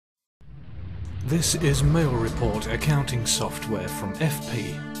This is Mailreport accounting software from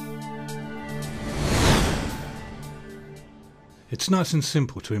FP. It's nice and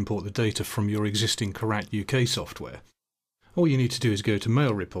simple to import the data from your existing Karat UK software. All you need to do is go to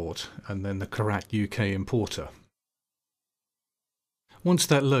Mailreport and then the Karat UK importer. Once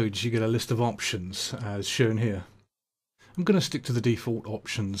that loads, you get a list of options as shown here. I'm going to stick to the default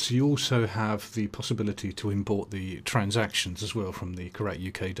options. You also have the possibility to import the transactions as well from the Karat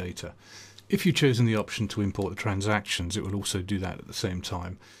UK data. If you've chosen the option to import the transactions, it will also do that at the same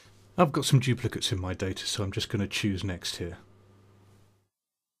time. I've got some duplicates in my data, so I'm just going to choose Next here.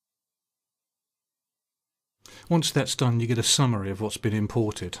 Once that's done, you get a summary of what's been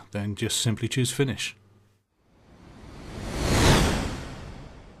imported. Then just simply choose Finish.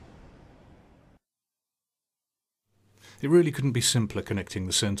 It really couldn't be simpler connecting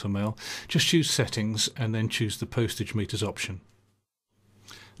the centre mail. Just choose Settings and then choose the Postage Meters option.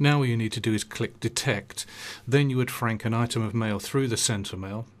 Now all you need to do is click Detect. Then you would frank an item of mail through the centre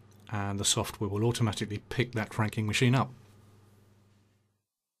mail and the software will automatically pick that franking machine up.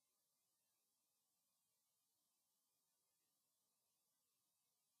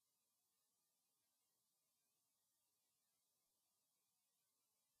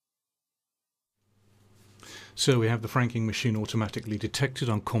 So we have the franking machine automatically detected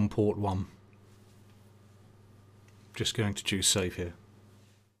on COM port 1. Just going to choose Save here.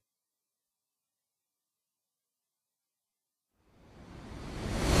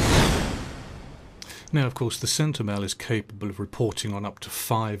 Now, of course, the centre mail is capable of reporting on up to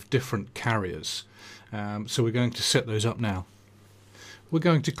 5 different carriers, so we're going to set those up now. We're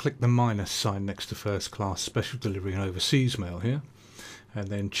going to click the minus sign next to First Class Special Delivery and Overseas Mail here, and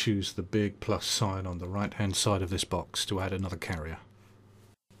then choose the big plus sign on the right hand side of this box to add another carrier.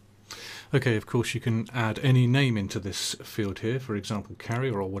 Okay, of course you can add any name into this field here, for example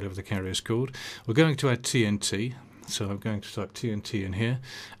carrier or whatever the carrier is called. We're going to add TNT, so I'm going to type TNT in here,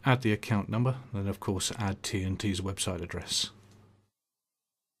 add the account number, and then of course add TNT's website address.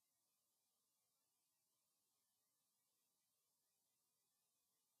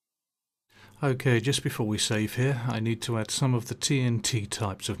 Okay, just before we save here, I need to add some of the TNT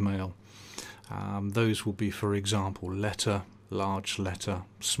types of mail. Those will be, for example, letter, large letter,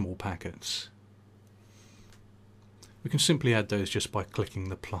 small packets. We can simply add those just by clicking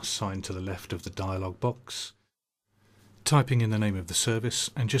the plus sign to the left of the dialog box, typing in the name of the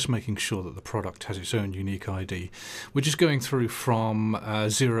service, and just making sure that the product has its own unique ID. We're just going through from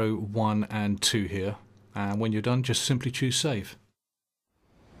 0, 1 and 2 here, and when you're done, just simply choose Save.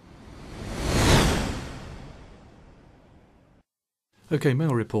 Okay,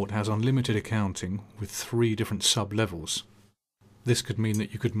 Mailreport has unlimited accounting with 3 different sub-levels. This could mean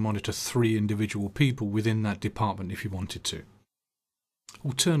that you could monitor 3 individual people within that department if you wanted to.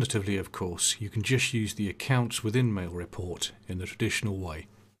 Alternatively, of course, you can just use the accounts within Mailreport in the traditional way.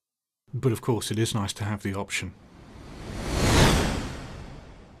 But of course, it is nice to have the option.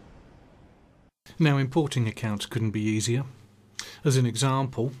 Now, importing accounts couldn't be easier. As an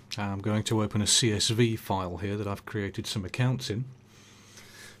example, I'm going to open a CSV file here that I've created some accounts in.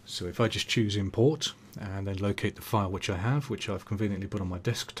 So if I just choose Import and then locate the file which I have, which I've conveniently put on my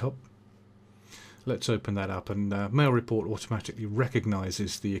desktop, let's open that up, and Mailreport automatically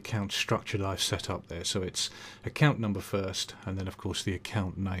recognises the account structure that I've set up there. So it's account number first and then of course the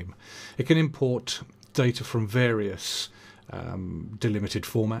account name. It can import data from various delimited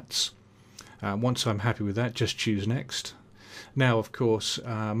formats. Once I'm happy with that, just choose Next. Now, of course,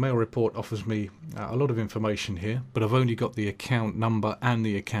 Mailreport offers me a lot of information here, but I've only got the account number and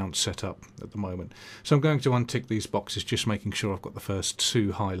the account set up at the moment. So I'm going to untick these boxes, just making sure I've got the first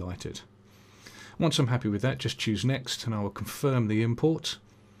 2 highlighted. Once I'm happy with that, just choose Next, and I will confirm the import,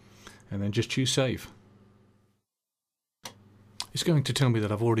 and then just choose Save. It's going to tell me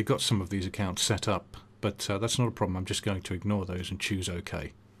that I've already got some of these accounts set up, but that's not a problem. I'm just going to ignore those and choose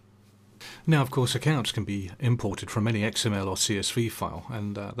OK. Now, of course, accounts can be imported from any XML or CSV file,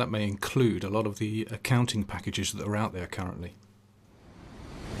 and that may include a lot of the accounting packages that are out there currently.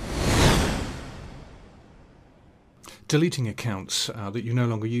 Deleting accounts that you no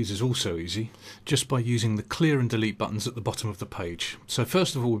longer use is also easy, just by using the Clear and Delete buttons at the bottom of the page. So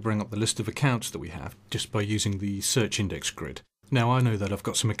first of all, we bring up the list of accounts that we have, just by using the search index grid. Now, I know that I've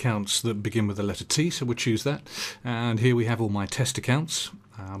got some accounts that begin with the letter T, so we'll choose that. And here we have all my test accounts.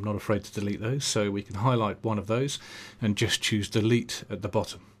 I'm not afraid to delete those, so we can highlight one of those and just choose Delete at the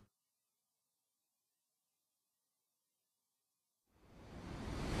bottom.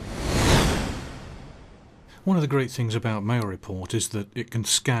 One of the great things about Mailreport is that it can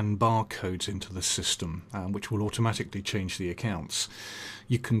scan barcodes into the system, which will automatically change the accounts.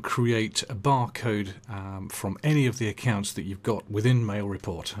 You can create a barcode from any of the accounts that you've got within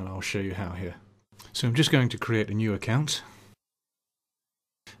Mailreport, and I'll show you how here. So I'm just going to create a new account.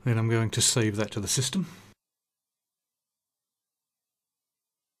 Then I'm going to save that to the system.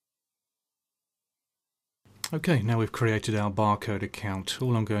 Okay, now we've created our barcode account.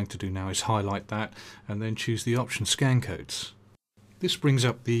 All I'm going to do now is highlight that and then choose the option Scan Codes. This brings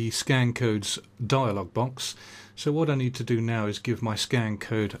up the Scan Codes dialog box. So what I need to do now is give my scan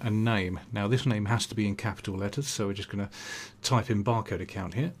code a name. Now this name has to be in capital letters, so we're just going to type in barcode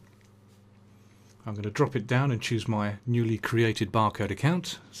account here. I'm going to drop it down and choose my newly created barcode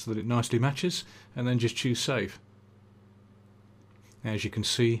account so that it nicely matches, and then just choose Save. As you can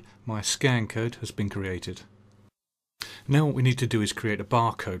see, my scan code has been created. Now what we need to do is create a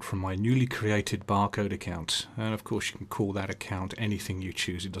barcode from my newly created barcode account, and of course you can call that account anything you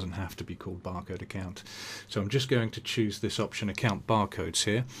choose. It doesn't have to be called barcode account. So I'm just going to choose this option account barcodes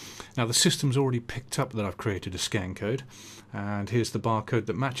here. Now the system's already picked up that I've created a scan code, and here's the barcode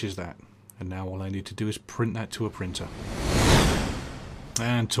that matches that, and now all I need to do is print that to a printer.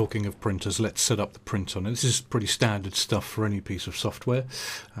 And talking of printers, let's set up the print on it. This is pretty standard stuff for any piece of software.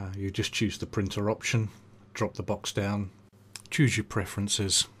 You just choose the printer option, drop the box down, choose your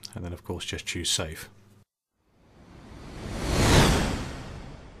preferences, and then of course just choose Save.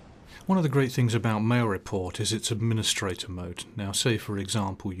 One of the great things about Mailreport is its administrator mode. Now say for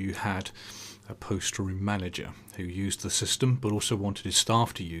example you had a postroom manager who used the system but also wanted his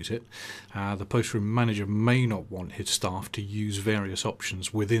staff to use it. The postroom manager may not want his staff to use various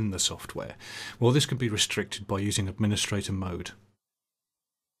options within the software. Well, this can be restricted by using administrator mode.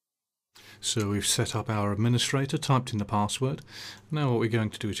 So we've set up our administrator, typed in the password. Now what we're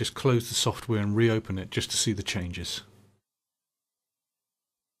going to do is just close the software and reopen it just to see the changes.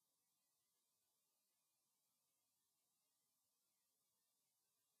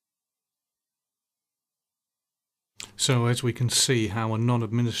 So as we can see how a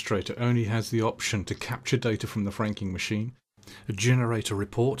non-administrator only has the option to capture data from the franking machine, generate a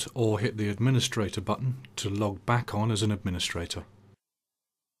report, or hit the administrator button to log back on as an administrator.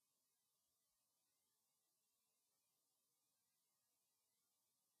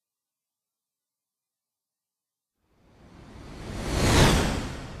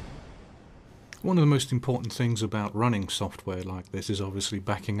 One of the most important things about running software like this is obviously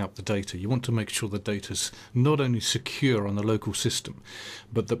backing up the data. You want to make sure the data's not only secure on the local system,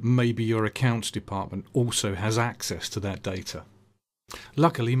 but that maybe your accounts department also has access to that data.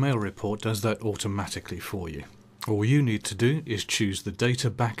 Luckily, Mailreport does that automatically for you. All you need to do is choose the data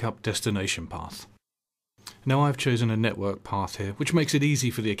backup destination path. Now I've chosen a network path here, which makes it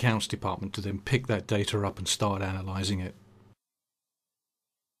easy for the accounts department to then pick that data up and start analysing it.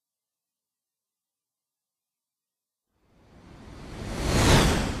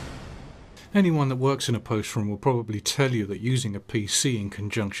 Anyone that works in a post room will probably tell you that using a PC in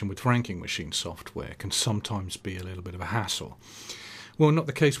conjunction with franking machine software can sometimes be a little bit of a hassle. Well, not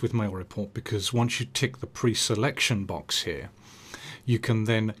the case with Mailreport, because once you tick the pre-selection box here, you can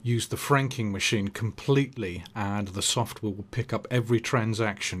then use the franking machine completely, and the software will pick up every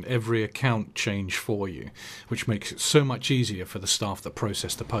transaction, every account change for you, which makes it so much easier for the staff that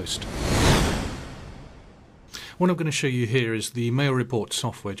process the post. What I'm going to show you here is the Mailreport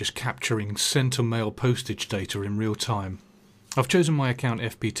software just capturing sent to mail postage data in real time. I've chosen my account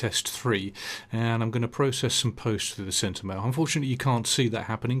FPTest3 and I'm going to process some posts through the sent to mail. Unfortunately you can't see that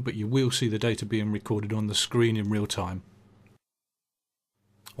happening, but you will see the data being recorded on the screen in real time.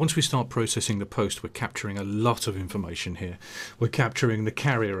 Once we start processing the post, we're capturing a lot of information here. We're capturing the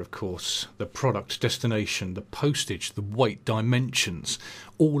carrier, of course, the product destination, the postage, the weight, dimensions,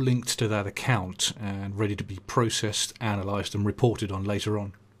 all linked to that account and ready to be processed, analysed and reported on later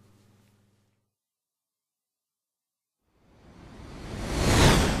on.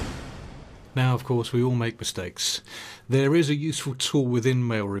 Now, of course, we all make mistakes. There is a useful tool within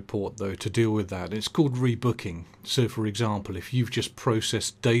Mailreport, though, to deal with that. It's called rebooking. So, for example, if you've just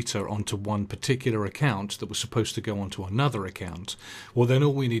processed data onto one particular account that was supposed to go onto another account, well, then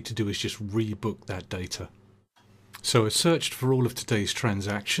all we need to do is just rebook that data. So I searched for all of today's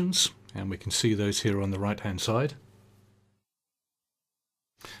transactions, and we can see those here on the right-hand side.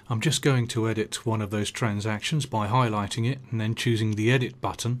 I'm just going to edit one of those transactions by highlighting it and then choosing the Edit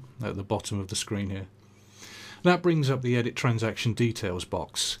button at the bottom of the screen here. That brings up the Edit Transaction Details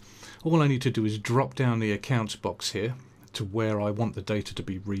box. All I need to do is drop down the Accounts box here to where I want the data to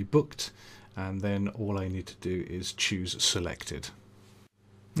be rebooked, and then all I need to do is choose Selected.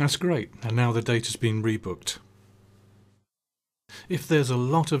 That's great, and now the data's been rebooked. If there's a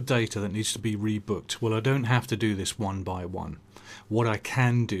lot of data that needs to be rebooked, well, I don't have to do this one by one. What I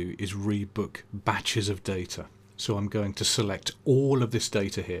can do is rebook batches of data. So I'm going to select all of this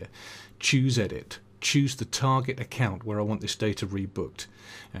data here, choose Edit, choose the target account where I want this data rebooked,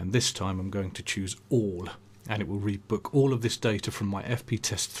 and this time I'm going to choose All, and it will rebook all of this data from my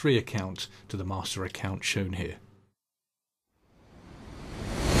FPTest3 account to the master account shown here.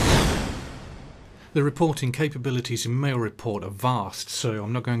 The reporting capabilities in Mailreport are vast, so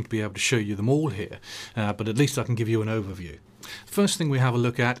I'm not going to be able to show you them all here, but at least I can give you an overview. First thing we have a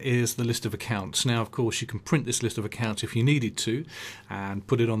look at is the list of accounts. Now, of course, you can print this list of accounts if you needed to and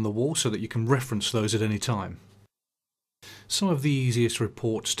put it on the wall so that you can reference those at any time. Some of the easiest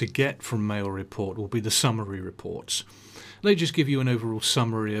reports to get from Mailreport will be the summary reports. They just give you an overall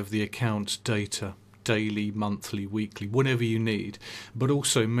summary of the account's data, daily, monthly, weekly, whatever you need, but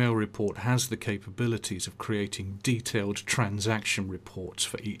also Mailreport has the capabilities of creating detailed transaction reports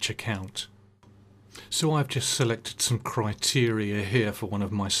for each account. So I've just selected some criteria here for one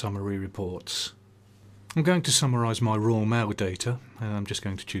of my summary reports. I'm going to summarise my Royal Mail data, and I'm just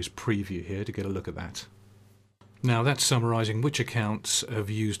going to choose Preview here to get a look at that. Now that's summarising which accounts have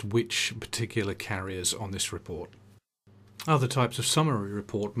used which particular carriers on this report. Other types of summary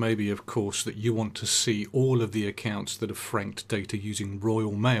report may be, of course, that you want to see all of the accounts that have franked data using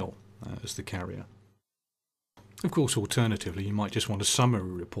Royal Mail as the carrier. Of course, alternatively, you might just want a summary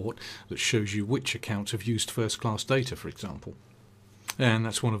report that shows you which accounts have used first-class data, for example. And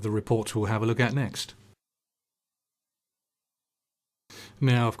that's one of the reports we'll have a look at next.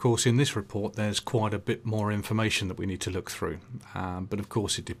 Now, of course, in this report there's quite a bit more information that we need to look through, but of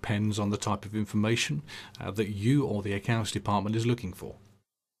course it depends on the type of information that you or the accounts department is looking for.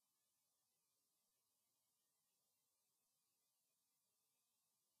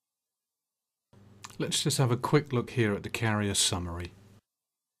 Let's just have a quick look here at the carrier summary.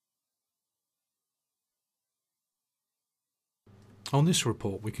 On this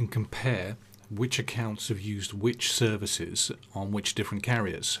report we can compare which accounts have used which services on which different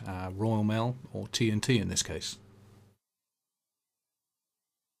carriers, Royal Mail or TNT in this case.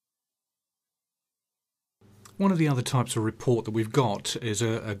 One of the other types of report that we've got is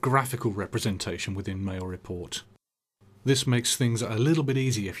a graphical representation within Mailreport. This makes things a little bit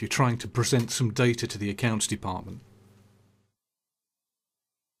easier if you're trying to present some data to the accounts department.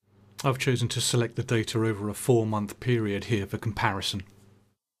 I've chosen to select the data over a 4-month period here for comparison.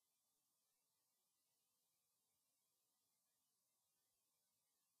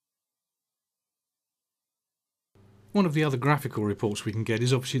 One of the other graphical reports we can get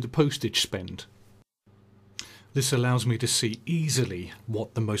is obviously the postage spend. This allows me to see easily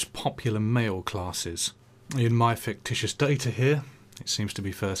what the most popular mail class is. In my fictitious data here, it seems to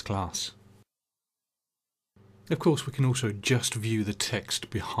be first class. Of course, we can also just view the text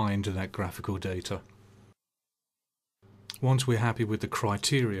behind that graphical data. Once we're happy with the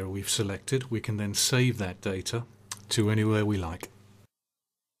criteria we've selected, we can then save that data to anywhere we like.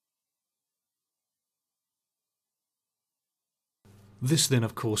 This then,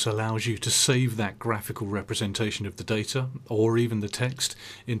 of course, allows you to save that graphical representation of the data, or even the text,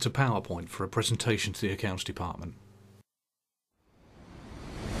 into PowerPoint for a presentation to the accounts department.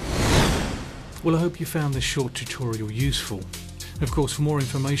 Well, I hope you found this short tutorial useful. Of course, for more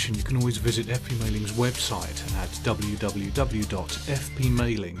information you can always visit FP Mailing's website at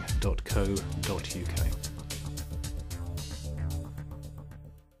www.fpmailing.co.uk.